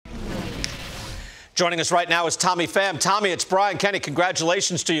Joining us right now is Tommy Pham. Tommy, it's Brian Kenny.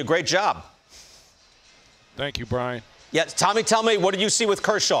 Congratulations to you. Great job. Thank you, Brian. Yes, Tommy, tell me, what did you see with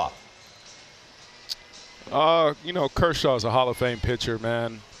Kershaw? Kershaw's a Hall of Fame pitcher,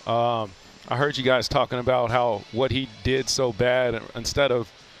 man. I heard you guys talking about what he did so bad instead of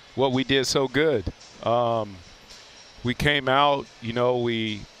what we did so good. We came out,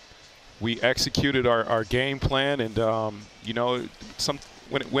 we executed our game plan, and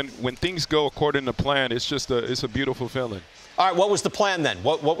when things go according to plan, it's a beautiful feeling. All right, what was the plan then?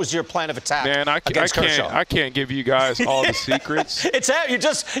 What was your plan of attack? Man, I can't give you guys all the secrets. You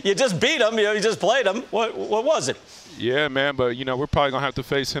just beat him. You just played him. What was it? Yeah, man, but we're probably gonna have to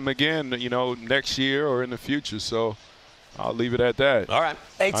face him again, next year or in the future. So I'll leave it at that. All right.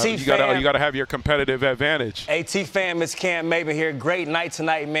 You gotta have your competitive advantage. Pham, it's Cam Maven here. Great night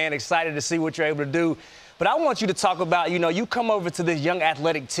tonight, man. Excited to see what you're able to do. But I want you to talk about, you come over to this young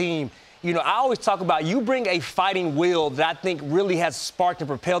athletic team. I always talk about you bring a fighting will that I think really has sparked and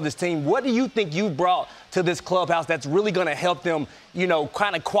propelled this team. What do you think you brought to this clubhouse that's really going to help them,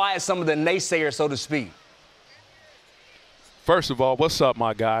 kind of quiet some of the naysayers, so to speak? First of all, what's up,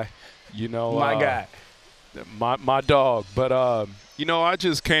 my guy? My guy. My dog. But, I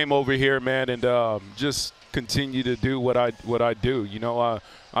just came over here, man, and just continue to do what I do.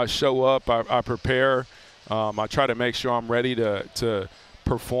 I show up, I prepare. I try to make sure I'm ready to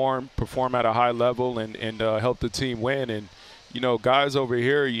perform at a high level and help the team win. And guys over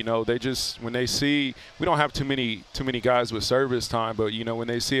here, they just, when they see, we don't have too many guys with service time, but when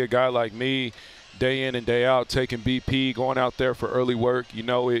they see a guy like me day in and day out taking BP, going out there for early work,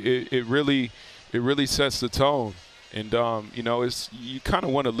 it really sets the tone. And you kind of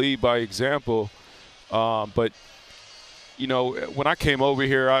want to lead by example, but when I came over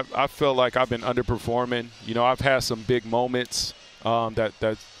here, I felt like I've been underperforming. I've had some big moments that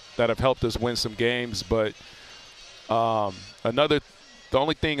have helped us win some games, but the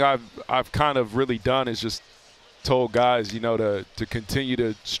only thing I've kind of really done is just told guys, to continue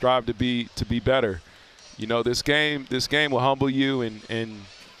to strive to be better. This game will humble you, and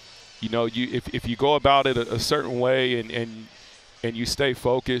if you go about it a certain way and you stay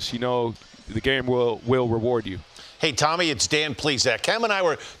focused, the game will reward you. Hey, Tommy, it's Dan Plesac. Cam and I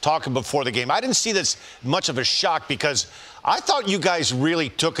were talking before the game. I didn't see this much of a shock because I thought you guys really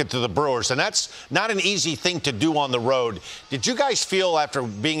took it to the Brewers, and that's not an easy thing to do on the road. Did you guys feel after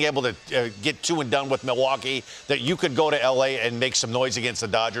being able to get 2 and done with Milwaukee that you could go to L.A. and make some noise against the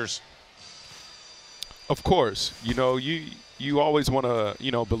Dodgers? Of course. You always want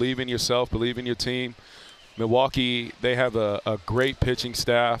to, believe in yourself, believe in your team. Milwaukee, they have a great pitching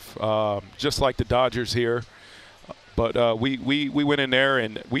staff, just like the Dodgers here. But we went in there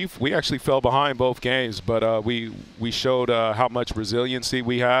and we actually fell behind both games, but we showed how much resiliency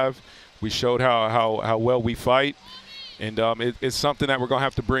we have. We showed how well we fight, and it's something that we're gonna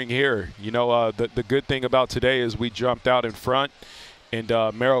have to bring here. The good thing about today is we jumped out in front, and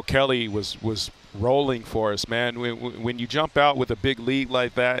Merrill Kelly was rolling for us, man. When you jump out with a big lead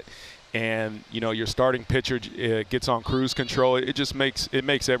like that, and your starting pitcher gets on cruise control, it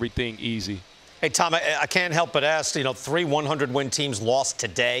makes everything easy. Hey, Tom, I can't help but ask, 3 100-win teams lost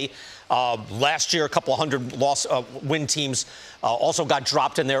today. Last year, a couple of 100-win teams also got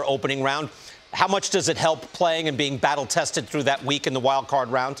dropped in their opening round. How much does it help playing and being battle-tested through that week in the wild card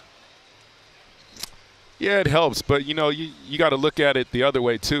round? Yeah, it helps, but, you got to look at it the other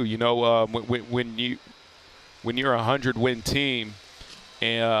way, too. When you're a 100-win team,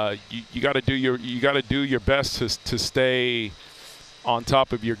 and you got to do your best to stay on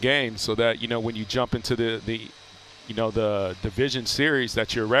top of your game, so that when you jump into the division series,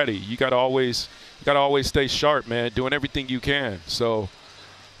 that you're ready. You got to always stay sharp, man, doing everything you can. So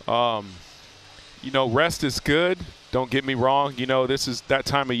rest is good, don't get me wrong. This is that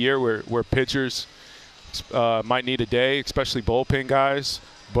time of year where pitchers might need a day, especially bullpen guys,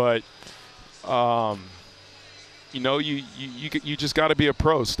 but you just got to be a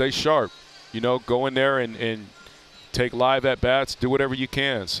pro, stay sharp, go in there and take live at bats, do whatever you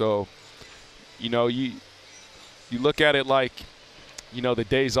can. So, you look at it like, the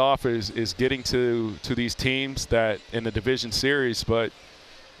days off is getting to these teams that in the division series, but,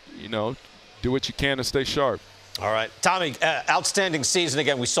 do what you can to stay sharp. All right. Tommy, outstanding season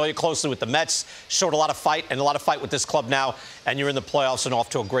again. We saw you closely with the Mets, showed a lot of fight with this club now, and you're in the playoffs and off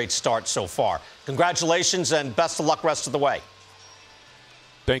to a great start so far. Congratulations and best of luck rest of the way.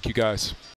 Thank you, guys.